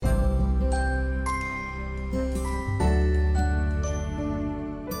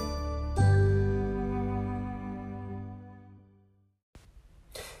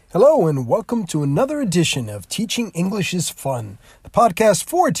Hello and welcome to another edition of Teaching English is Fun, the podcast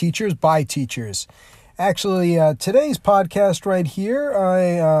for teachers by teachers. Actually, today's podcast right here,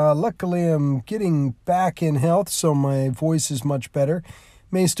 I luckily am getting back in health, so my voice is much better.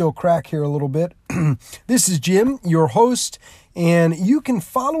 May still crack here a little bit. This is Jim, your host, and you can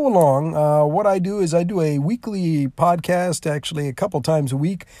follow along. What I do is I do a weekly podcast, actually a couple times a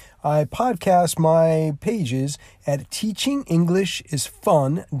week. I podcast my pages at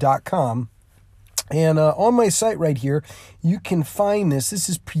teachinenglishisfun.com. And on my site right here, you can find this. This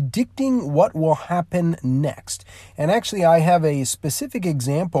is predicting what will happen next. And actually, I have a specific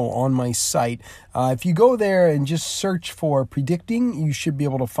example on my site. If you go there and just search for predicting, you should be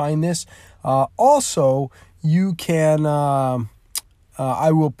able to find this. Also, you can...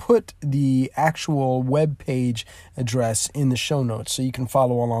 I will put the actual web page address in the show notes so you can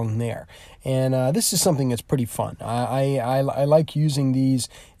follow along there. And this is something that's pretty fun. I like using these,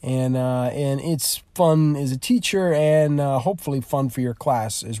 and it's fun as a teacher and hopefully fun for your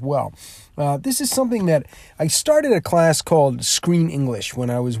class as well. This is something that I started a class called Screen English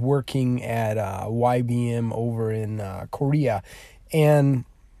when I was working at YBM over in Korea. And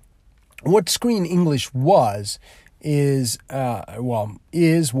what Screen English is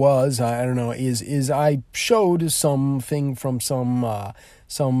I showed something from some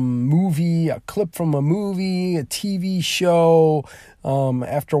movie, a clip from a movie, a TV show.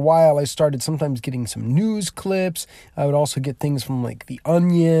 After a while, I started sometimes getting some news clips. I would also get things from like The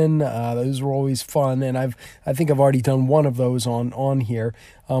Onion. Those were always fun, and I think I've already done one of those on here.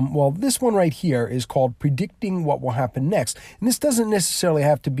 This one right here is called Predicting What Will Happen Next. And this doesn't necessarily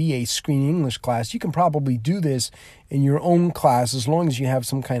have to be a Screen English class. You can probably do this in your own class as long as you have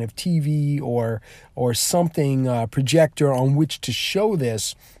some kind of TV or something, projector on which to show this.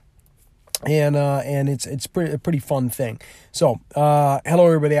 And it's a pretty fun thing. So, hello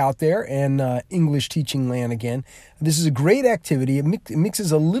everybody out there and English teaching land again. This is a great activity. It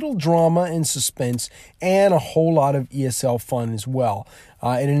mixes a little drama and suspense and a whole lot of ESL fun as well.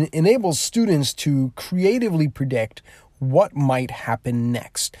 It enables students to creatively predict what might happen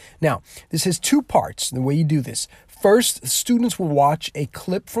next. Now, this has two parts, the way you do this. First, students will watch a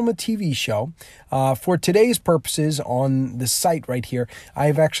clip from a TV show. For today's purposes on the site right here,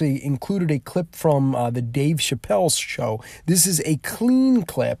 I've actually included a clip from the Dave Chappelle show. This is a clean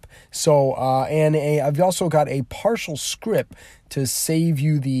clip. So, I've also got a partial script to save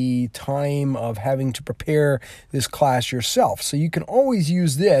you the time of having to prepare this class yourself. So you can always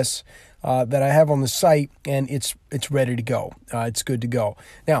use this that I have on the site, and it's ready to go. It's good to go.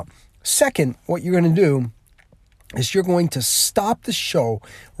 Now, second, what you're going to do is you're going to stop the show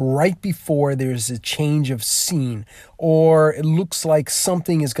right before there's a change of scene or it looks like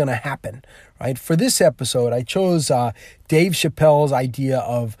something is going to happen, right? For this episode, I chose Dave Chappelle's idea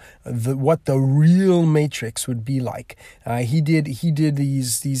of what the real Matrix would be like. He did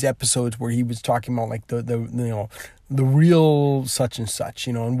these episodes where he was talking about like the real such and such,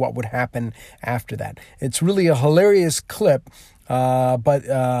 and what would happen after that. It's really a hilarious clip. But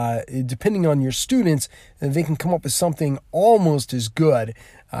depending on your students, they can come up with something almost as good.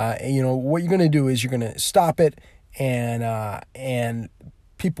 What you're going to do is you're going to stop it, and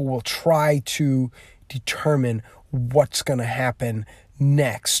people will try to determine what's going to happen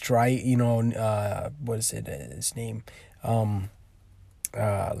next, right? What is it? His name?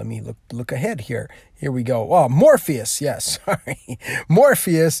 Let me look ahead here. Here we go. Oh, Morpheus. Yes. Sorry.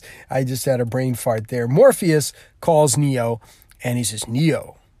 Morpheus. I just had a brain fart there. Morpheus calls Neo. And he says,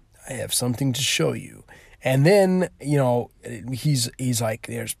 Neo, I have something to show you. And then, he's like,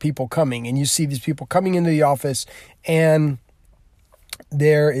 there's people coming. And you see these people coming into the office. And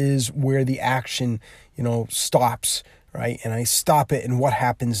there is where the action, stops, right? And I stop it. And what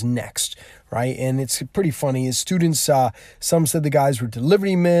happens next, right? And it's pretty funny. As students, some said the guys were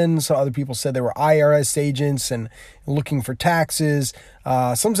delivery men. Some other people said they were IRS agents and looking for taxes.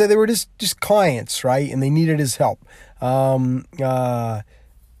 Some say they were just clients, right? And they needed his help. The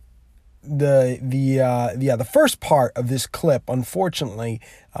first part of this clip, unfortunately,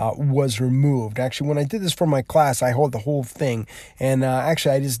 was removed. Actually, when I did this for my class, I heard the whole thing, and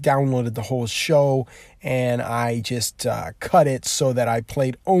actually, I just downloaded the whole show, and I just cut it so that I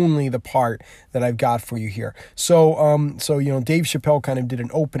played only the part that I've got for you here. So Dave Chappelle kind of did an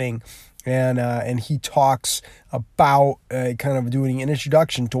opening. And he talks about kind of doing an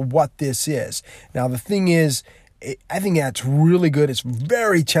introduction to what this is. Now, the thing is, I think that's really good. It's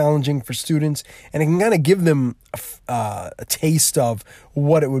very challenging for students, and it can kind of give them a taste of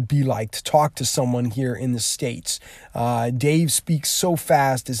what it would be like to talk to someone here in the States. Dave speaks so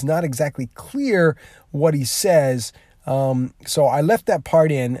fast, it's not exactly clear what he says, So I left that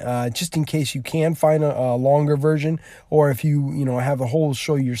part in just in case you can find a longer version, or if you have the whole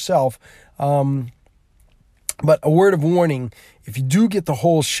show yourself. But a word of warning, if you do get the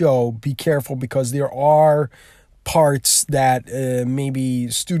whole show, be careful, because there are parts that maybe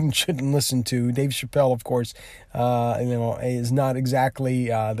students shouldn't listen to. Dave Chappelle, of course, is not exactly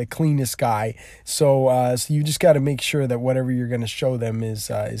the cleanest guy. So you just got to make sure that whatever you're going to show them is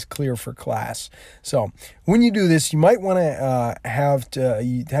clear for class. So when you do this, you might want to have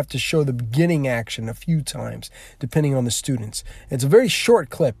to show the beginning action a few times, depending on the students. It's a very short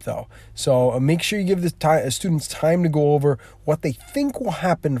clip, though. So make sure you give the students time to go over what they think will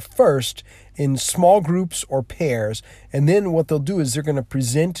happen first in small groups or pairs, and then what they'll do is they're going to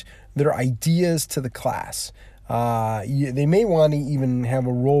present their ideas to the class. They may want to even have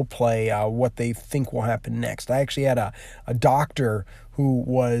a role play what they think will happen next. I actually had a doctor who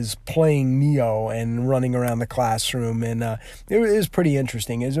was playing Neo and running around the classroom, and it was pretty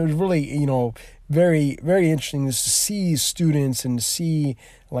interesting. It was really, very, very interesting to see students and see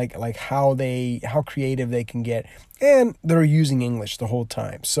like how creative they can get, and they're using English the whole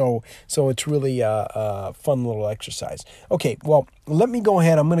time. So it's really a fun little exercise. Okay, well, let me go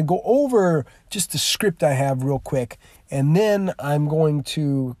ahead. I'm going to go over just the script I have real quick, and then I'm going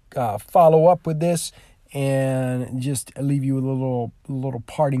to follow up with this and just leave you with a little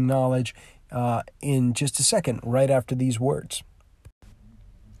parting knowledge in just a second, right after these words.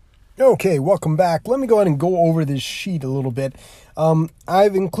 Okay, welcome back. Let me go ahead and go over this sheet a little bit.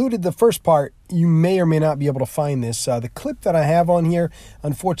 I've included the first part. You may or may not be able to find this. The clip that I have on here,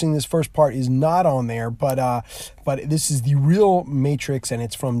 unfortunately, this first part is not on there, but this is the real Matrix, and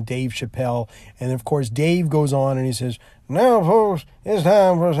it's from Dave Chappelle. And, of course, Dave goes on and he says, "Now, folks, it's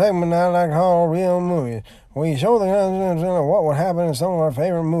time for a segment I like to call Real Movies. We show the what would happen in some of our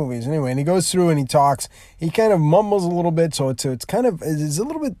favorite movies." Anyway, and he goes through and he talks. He kind of mumbles a little bit, so it's a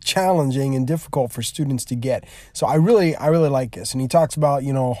little bit challenging and difficult for students to get. So I really like this. And he talks about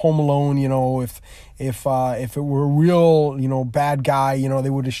Home Alone. If it were a real bad guy, they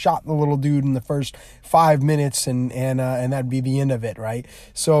would have shot the little dude in the first 5 minutes, and that'd be the end of it, right?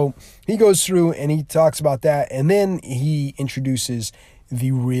 So he goes through and he talks about that, and then he introduces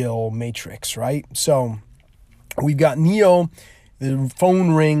the real Matrix, right? So we've got Neo. The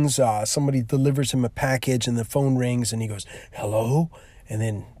phone rings. Somebody delivers him a package, and the phone rings, and he goes, "Hello?" And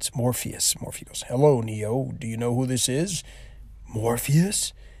then it's Morpheus. Morpheus goes, "Hello, Neo. Do you know who this is?"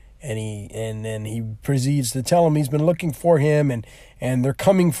 "Morpheus?" And then he proceeds to tell him he's been looking for him, and they're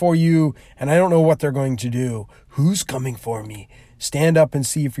coming for you, and I don't know what they're going to do. "Who's coming for me? Stand up and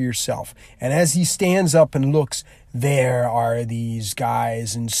see for yourself." And as he stands up and looks, there are these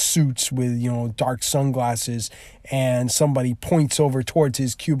guys in suits with, dark sunglasses, and somebody points over towards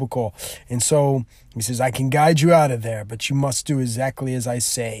his cubicle. And so he says, "I can guide you out of there, but you must do exactly as I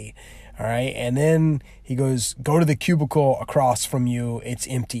say." All right. And then he goes, "Go to the cubicle across from you. It's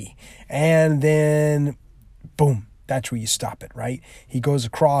empty." And then boom, that's where you stop it, right? He goes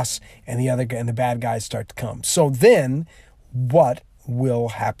across, and the other guy and the bad guys start to come. So then what will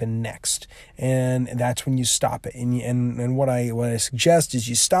happen next? And that's when you stop it. And what I suggest is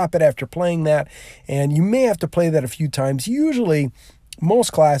you stop it after playing that, and you may have to play that a few times. Usually,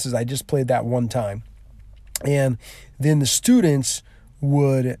 most classes, I just played that one time. And then the students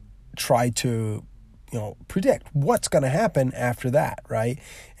would try to predict what's going to happen after that, right?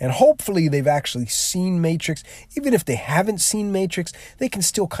 And hopefully they've actually seen Matrix. Even if they haven't seen Matrix, they can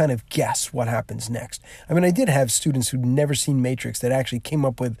still kind of guess what happens next. I mean, I did have students who'd never seen Matrix that actually came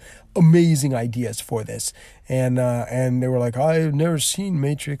up with amazing ideas for this. And they were like, "I've never seen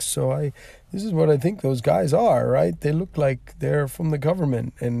Matrix, so this is what I think those guys are, right? They look like they're from the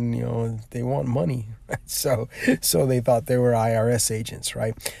government, and they want money." So they thought they were IRS agents,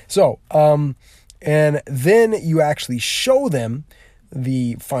 right? So and then you actually show them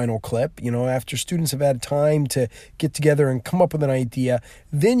the final clip, after students have had time to get together and come up with an idea.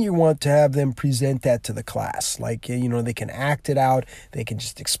 Then you want to have them present that to the class. Like, they can act it out. They can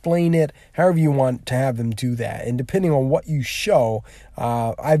just explain it, however you want to have them do that. And depending on what you show,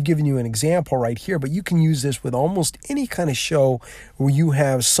 I've given you an example right here, but you can use this with almost any kind of show where you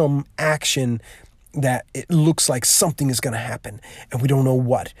have some action that it looks like something is going to happen and we don't know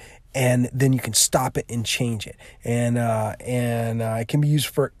what. And then you can stop it and change it. And it can be used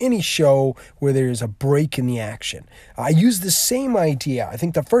for any show where there's a break in the action. I use the same idea. I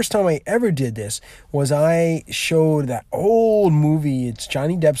think the first time I ever did this was I showed that old movie. It's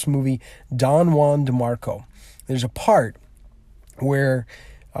Johnny Depp's movie, Don Juan DeMarco. There's a part where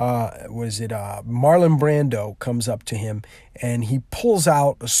Marlon Brando comes up to him and he pulls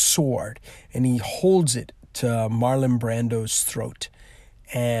out a sword and he holds it Marlon Brando's throat.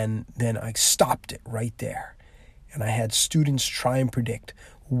 And then I stopped it right there. And I had students try and predict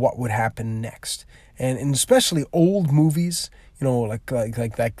what would happen next. And especially old movies, like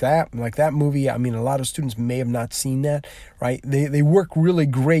that movie. I mean, a lot of students may have not seen that, right? They work really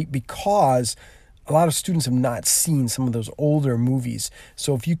great because a lot of students have not seen some of those older movies.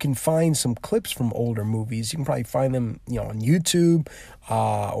 So if you can find some clips from older movies, you can probably find them, on YouTube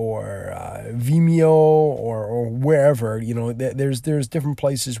or Vimeo or wherever. There's different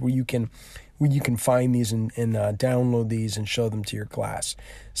places where you can find these and download these and show them to your class.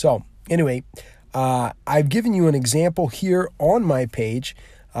 So anyway, I've given you an example here on my page.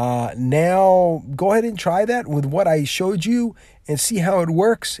 Now go ahead and try that with what I showed you and see how it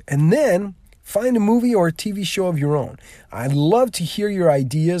works. And then find a movie or a TV show of your own. I'd love to hear your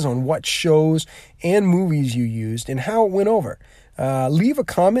ideas on what shows and movies you used and how it went over. Leave a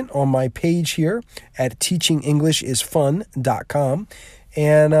comment on my page here at teachinenglishisfun.com.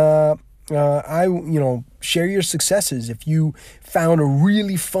 And I share your successes. If you found a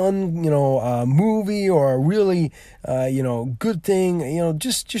really fun, movie or a really, good thing,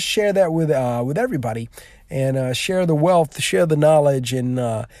 just share that with everybody, and share the wealth, share the knowledge, and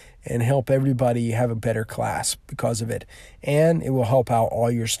help everybody have a better class because of it. And it will help out all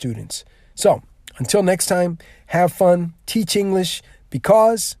your students. So until next time, have fun, teach English,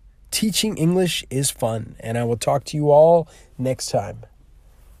 because teaching English is fun. And I will talk to you all next time.